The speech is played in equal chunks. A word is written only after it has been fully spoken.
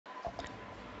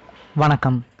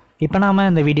வணக்கம். இப்போ நாம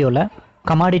இந்த வீடியோவில்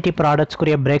கமாடிட்டி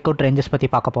ப்ராடக்ட்ஸ்க்குரிய பிரேக் அவுட் ரேஞ்சஸ் பற்றி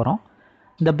பார்க்க போகிறோம்.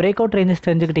 இந்த பிரேக் அவுட் ரேஞ்சஸ்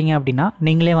தெரிஞ்சுக்கிட்டீங்க அப்படின்னா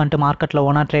நீங்களே வந்துட்டு மார்க்கெட்டில்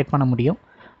ஓனாக ட்ரேட் பண்ண முடியும்.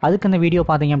 அதுக்கு இந்த வீடியோ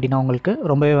பார்த்தீங்க அப்படின்னா உங்களுக்கு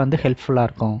ரொம்பவே ஹெல்ப்ஃபுல்லாக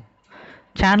இருக்கும்.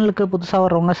 சேனலுக்கு புதுசாக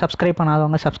வரவங்க சப்ஸ்கிரைப்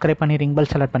பண்ணாதவங்க சப்ஸ்கிரைப் பண்ணி ரிங்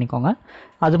பெல் செலக்ட் பண்ணிக்கோங்க.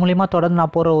 அது மூலிமா தொடர்ந்து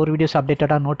நான் போகிற ஒரு வீடியோஸ்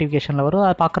அப்டேட்டடாக நோட்டிஃபிகேஷனில் வரும்.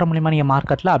 அதை பார்க்குற மூலிமா நீங்கள்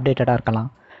மார்க்கெட்டில் அப்டேட்டடாக இருக்கலாம்.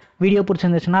 வீடியோ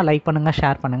பிடிச்சிருந்துச்சுன்னா லைக் பண்ணுங்கள்,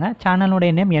 ஷேர் பண்ணுங்கள்.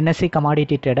 சேனலுடைய நேம் NSE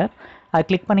கமாடிட்டி ட்ரேடர். அது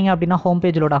கிளிக் பண்ணிங்க அப்படின்னா ஹோம்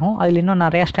பேஜ் லோட் ஆகும். அதில் இன்னும்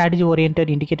நிறையா strategy orient,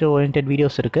 indicator orient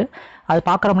videos இருக்குது. அது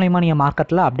பார்க்குற மூலிமா நீங்கள்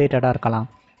மார்க்கெட்டில் அப்டேட்டடாக இருக்கலாம்.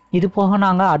 இது போக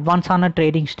நாங்கள் அட்வான்ஸான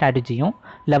ட்ரேடிங் ஸ்ட்ராட்டஜியும்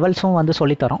லெவல்ஸும்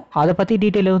சொல்லித்தரோம். அதை பற்றி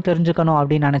டீட்டெயிலும் தெரிஞ்சுக்கணும்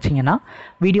அப்படின்னு நினச்சிங்கன்னா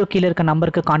வீடியோ கீழே இருக்க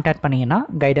நம்பருக்கு கான்டாக்ட் பண்ணிங்கன்னா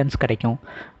கைடன்ஸ் கிடைக்கும்.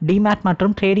 டிமேட்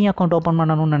மற்றும் ட்ரேடிங் அக்கௌண்ட் ஓப்பன்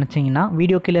பண்ணணும்னு நினச்சிங்கன்னா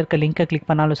வீடியோ கீழே இருக்க லிங்க்கை கிளிக்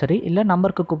பண்ணாலும் சரி, இல்லை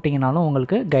நம்பருக்கு கூப்பிட்டிங்கனாலும்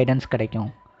உங்களுக்கு கைடன்ஸ்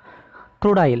கிடைக்கும்.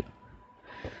 க்ரூட் ஆயில்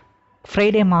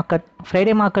ஃப்ரைடே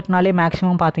மார்க்கெட்னாலே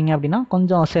மேக்ஸிமம் பார்த்தீங்க அப்படின்னா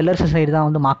கொஞ்சம் செல்லர்ஸ் சைடு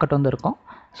தான் மார்க்கெட் இருக்கும்.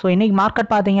 ஸோ இன்றைக்கி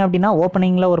மார்க்கெட் பார்த்தீங்க அப்படின்னா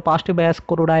ஓப்பனிங்கில் ஒரு positive bias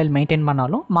crude oil maintain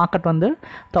பண்ணாலும் மார்க்கெட்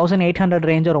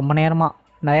 1800 ரேஞ்சை ரொம்ப நேரமாக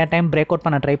நிறையா டைம் பிரேக் அவுட்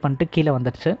பண்ண ட்ரை பண்ணிட்டு கீழே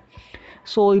வந்துடுச்சு.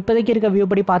 ஸோ இப்போதைக்கு இருக்க வியூ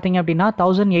படி பார்த்தீங்க அப்படின்னா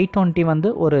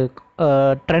 1820 ஒரு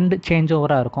ட்ரெண்ட் சேஞ்ச்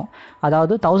ஓவராக இருக்கும்.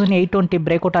 அதாவது 1820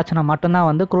 பிரேக் அவுட் ஆச்சுன்னா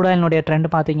மட்டும்தான் க்ரூட் ஆயிலுடைய ட்ரெண்ட்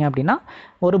பார்த்தீங்க அப்படின்னா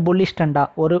ஒரு புல்லிஷ் ட்ரெண்டாக,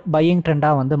 ஒரு பையிங்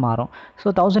ட்ரெண்டாக மாறும். ஸோ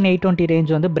 1820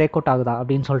 ரேஞ்ச் பிரேக் அவுட் ஆகுதா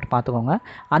அப்படின்னு சொல்லிட்டு பார்த்துக்கோங்க.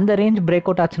 அந்த ரேஞ்ச் பிரேக்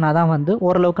அவுட் ஆச்சுன்னா தான்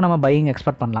ஓரளவுக்கு நம்ம பையிங்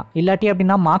எக்ஸ்பெக்ட் பண்ணலாம். இல்லாட்டி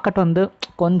அப்படின்னா மார்க்கெட்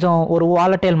கொஞ்சம் ஒரு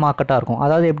வாலட்டைல் மார்க்கெட்டாக இருக்கும்.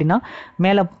 அதாவது எப்படின்னா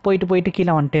மேலே போயிட்டு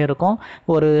கீழே வந்துட்டே இருக்கும்.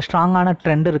 ஒரு ஸ்ட்ராங்கான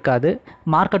ட்ரெண்ட் இருக்காது.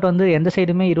 மார்க்கெட் எந்த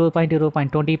சைடுமே 20 பாயிண்ட் 20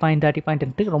 பாயிண்ட் 30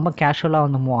 பாயிண்ட் ரொம்ப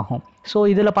கேஷுவலாக மூவ் ஆகும். ஸோ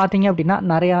இதில் பார்த்தீங்க அப்படின்னா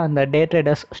நிறையா இந்த டே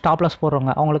ட்ரேடர்ஸ், ஸ்டாப் லாஸ்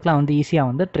போடுறவங்க அவங்களுக்குலாம்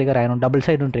ஈஸியாக ட்ரிகர் ஆயிரும். டபுள்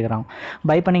சைடும் ட்ரிகர் ஆகும்.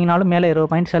 பை பண்ணிங்கனாலும் மேலே 20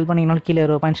 பாயிண்ட், செல் பண்ணிங்கனாலும் கீழே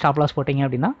 20 பாயிண்ட் ஸ்டாப் லாஸ் போட்டிங்க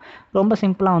அப்படின்னா ரொம்ப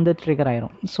சிம்பிளாக ட்ரிகர்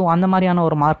ஆயிரும். ஸோ அந்த மாதிரியான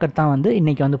ஒரு மார்க்கெட் தான்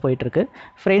இன்றைக்கி போயிட்டுருக்கு.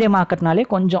 ஃப்ரைடே மார்க்கெட்னாலே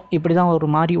கொஞ்சம் இப்படி தான் ஒரு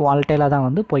மாதிரி வால்டைலாக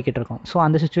தான் போய்கிட்டு இருக்கும். ஸோ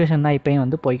அந்த சுச்சுவேஷன் தான்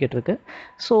இப்போயும் போய்கிட்டு இருக்கு.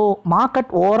 ஸோ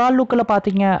மார்க்கெட் ஓவரால் லுக்கில்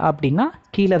பார்த்தீங்க அப்படின்னா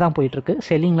கீழே தான் போயிட்டுருக்கு,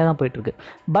 செல்லிங்கில் தான் போயிட்டுருக்கு.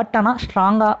 பட் ஆனால்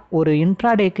ஸ்ட்ராங்காக ஒரு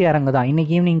இன்ட்ராடேக்கு இறங்குதா,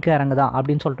 இன்றைக்கி ஈவினிங்க்கு இறங்குதா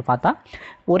அப்படின்னு சொல்லிட்டு பார்த்தா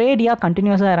ஒரேடியாக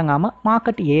கண்டினியூஸாக இறங்காமல்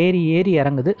மார்க்கெட் ஏறி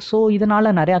இறங்குது. ஸோ இதனால்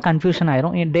நிறையா கன்ஃபியூஷன்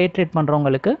ஆயிரும். டே ட்ரேட்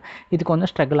பண்ணுறவங்களுக்கு இது கொஞ்சம்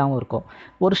ஸ்ட்ரகிளாகவும் இருக்கும்.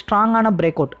 ஒரு ஸ்ட்ராங்கான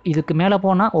பிரேக் அவுட் இதுக்கு மேலே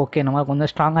போனால் ஓகே, நம்ம கொஞ்சம்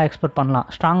ஸ்ட்ராங்காக எக்ஸ்பெக்ட் பண்ணலாம்.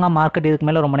 ஸ்ட்ராங்காக மார்க்கெட் இதுக்கு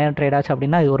மேலே ரொம்ப நேரம் ட்ரேட் ஆச்சு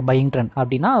அப்படின்னா இது ஒரு பையிங் ட்ரெண்ட்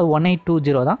அப்படின்னா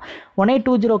 1820 தான்.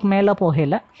 1820க்கு மேலே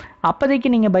போகல அப்போதைக்கு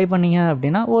நீங்கள் பை பண்ணீங்க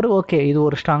அப்படின்னா ஒரு ஓகே, இது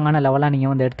ஒரு ஸ்ட்ராங்கான லெவலாக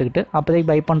நீங்கள் எடுத்துக்கிட்டு அப்போதைக்கு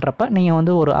பை பண்ணுறப்ப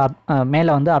நீங்கள் ஒரு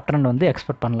மேலே அப் ட்ரெண்ட்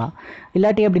எக்ஸ்பெக்ட் பண்ணலாம்.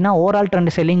 இல்லாட்டி அப்படின்னா ஓவரால்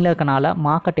ட்ரெண்ட் செல்லிங்கில் இருக்கனால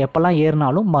மார்க்கெட் எப்போல்லாம்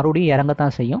ஏறினாலும் மறுபடியும் இறங்க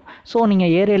தான் செய்யும். ஸோ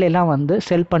நீங்கள் ஏரியாலெலாம்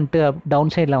செல் பண்ணிட்டு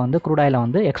டவுன் சைடில் க்ரூட்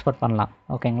ஆயிலை எக்ஸ்பெக்ட் பண்ணலாம்.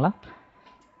 ஓகேங்களா.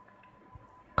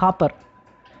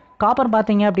 காப்பர்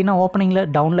பார்த்தீங்க அப்படின்னா ஓப்பனிங்கில்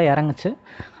டவுனில் இறங்குச்சு.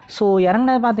 ஸோ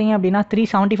இறங்கினது பார்த்தீங்க அப்படின்னா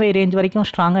 375 ரேஞ்ச் வரைக்கும்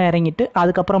ஸ்ட்ராங்காக இறங்கிட்டு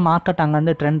அதுக்கப்புறம் மார்க்கெட்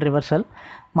அங்கேருந்து ட்ரெண்ட் ரிவர்சல்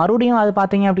மறுபடியும் அது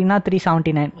பார்த்தீங்க அப்படின்னா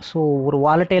 379. ஸோ ஒரு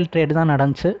வாலட்டைல் ட்ரேடு தான்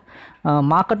நடந்துச்சு.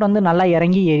 மார்க்கெட் நல்லா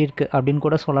இறங்கி ஏறிருக்கு அப்படின்னு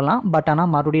கூட சொல்லலாம். பட்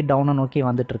ஆனால் மறுபடியும் டவுனை நோக்கி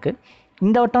வந்துட்டுருக்கு.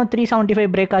 இந்த வட்டம் 375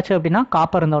 பிரேக் ஆச்சு அப்படின்னா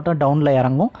காப்பர் இந்த வட்டம் டவுனில்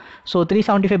இறங்கும். ஸோ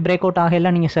 375 பிரேக் அவுட்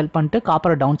ஆகலாம் நீங்கள் செல் பண்ணிட்டு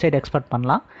காப்பரை டவுன் சைடு எக்ஸ்பெக்ட்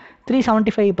பண்ணலாம்.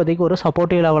 375 இப்போதைக்கு ஒரு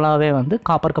சப்போர்ட்டிவ் லெவலாகவே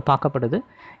காப்பருக்கு பார்க்கப்படுது.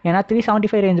 ஏன்னா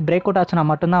 375 ரேஞ்ச் பிரேக் அவுட் ஆச்சுன்னா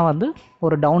மட்டும்தான்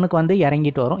ஒரு டவுனுக்கு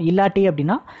இறங்கிட்டு வரும். இல்லாட்டி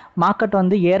அப்படின்னா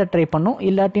மார்க்கெட் ஏற ட்ரை பண்ணும்.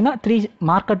 இல்லாட்டினா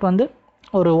மார்க்கெட்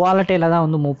ஒரு வாலட்டைலாக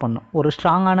தான் மூவ் பண்ணும். ஒரு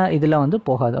ஸ்ட்ராங்கான இதில்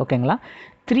போகாது. ஓகேங்களா.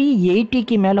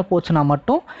 380க்கு மேலே போச்சுன்னா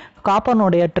மட்டும்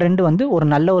காப்பர்னுடைய ட்ரெண்ட் ஒரு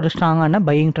நல்ல ஒரு ஸ்ட்ராங்கான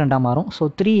பையிங் ட்ரெண்டாக மாறும். ஸோ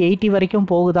 380 வரைக்கும்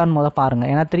போகுதான்னு பாருங்கள்.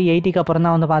 ஏன்னா 380க்கு அப்புறம்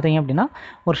தான் பார்த்தீங்க அப்படின்னா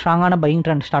ஒரு ஸ்ட்ராங்கான பையிங்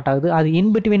ட்ரெண்ட் ஸ்டார்ட் ஆகுது. அது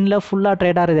இன்பிட்வீனில் ஃபுல்லாக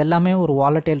ட்ரேட் ஆகுது எல்லாமே ஒரு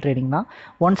வாலட்டைல் ட்ரேடிங் தான்,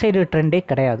 ஒன் சைடு ட்ரெண்டே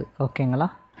கிடையாது. ஓகேங்களா.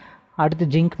 அடுத்து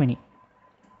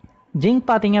ஜிங்க்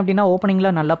பார்த்தீங்க அப்படின்னா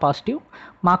ஓப்பனிங்கில் நல்லா பாசிட்டிவ்,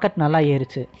 மார்க்கெட் நல்லா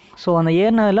ஏறிச்சு. ஸோ அந்த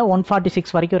ஏறினதில்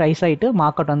 146 வரைக்கும் ரைஸ் ஆகிட்டு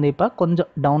மார்க்கெட் இப்போ கொஞ்சம்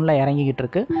டவுனில் இறங்கிக்கிட்டு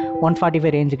இருக்கு.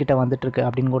 145 ரேஞ்சுக்கிட்ட வந்துட்டுருக்கு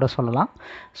அப்படின்னு கூட சொல்லலாம்.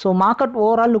 ஸோ மார்க்கெட்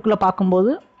ஓவரால் லுக்கில்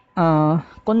பார்க்கும்போது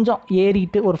கொஞ்சம்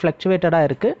ஏறிட்டு ஒரு ஃப்ளக்சுவேட்டடாக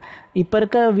இருக்குது. இப்போ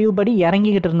இருக்க வியூ படி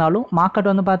இறங்கிக்கிட்டு இருந்தாலும் மார்க்கெட்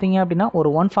பார்த்தீங்க அப்படின்னா ஒரு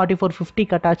 144.50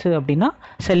 கட் ஆச்சு அப்படின்னா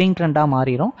செல்லிங் ட்ரெண்டாக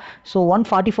மாறிடும். ஸோ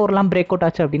 144லாம் பிரேக் அவுட்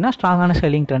ஆச்சு அப்படின்னா ஸ்ட்ராங்கான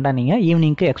செல்லிங் ட்ரெண்டாக நீங்கள்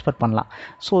ஈவினிங்க்கு எக்ஸ்பெக்ட் பண்ணலாம்.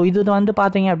 ஸோ இது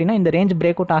பார்த்தீங்க அப்படின்னா இந்த ரேஞ்ச்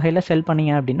பிரேக் அவுட் ஆகையில் செல்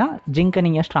பண்ணீங்க அப்படின்னா ஜிங்கை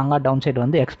நீங்கள் ஸ்ட்ராங்காக டவுன்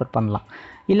சைடு எக்ஸ்பெக்ட் பண்ணலாம்.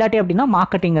 இல்லாட்டி அப்படின்னா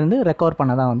மார்க்கெட்டிங்லேருந்து ரெக்கவர்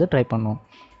பண்ண தான் ட்ரை பண்ணுவோம்.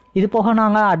 இது போக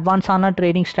நாங்கள் அட்வான்ஸான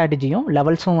ட்ரேடிங் ஸ்ட்ராட்டஜியும்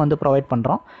லெவல்ஸும் ப்ரொவைட்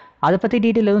பண்ணுறோம். அதை பற்றி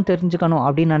டீட்டெயில் எதுவும் தெரிஞ்சுக்கணும்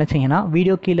அப்படின்னு நினச்சிங்கன்னா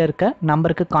வீடியோ கீழே இருக்க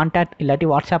நம்பருக்கு கான்டாக்ட் இல்லாட்டி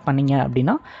வாட்ஸ்அப் பண்ணிங்க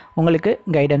அப்படின்னா உங்களுக்கு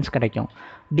கைடன்ஸ் கிடைக்கும்.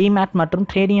 டிமேட் மற்றும்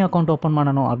ட்ரேடிங் அக்கௌண்ட் ஓப்பன்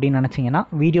பண்ணணும் அப்படின்னு நினச்சிங்கன்னா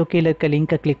வீடியோ கீழே இருக்க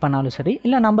லிங்க்கை கிளிக் பண்ணாலும் சரி,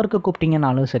 இல்லை நம்பருக்கு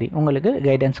கூப்பிட்டிங்கனாலும் சரி உங்களுக்கு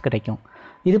கைடன்ஸ் கிடைக்கும்.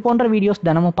 இது போன்ற வீடியோஸ்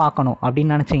தினமும் பார்க்கணும்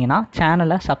அப்படின்னு நினச்சிங்கன்னா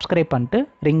சேனலை சப்ஸ்கிரைப் பண்ணிட்டு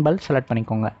ரிங் பெல் செலக்ட்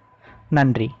பண்ணிக்கோங்க.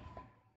 நன்றி.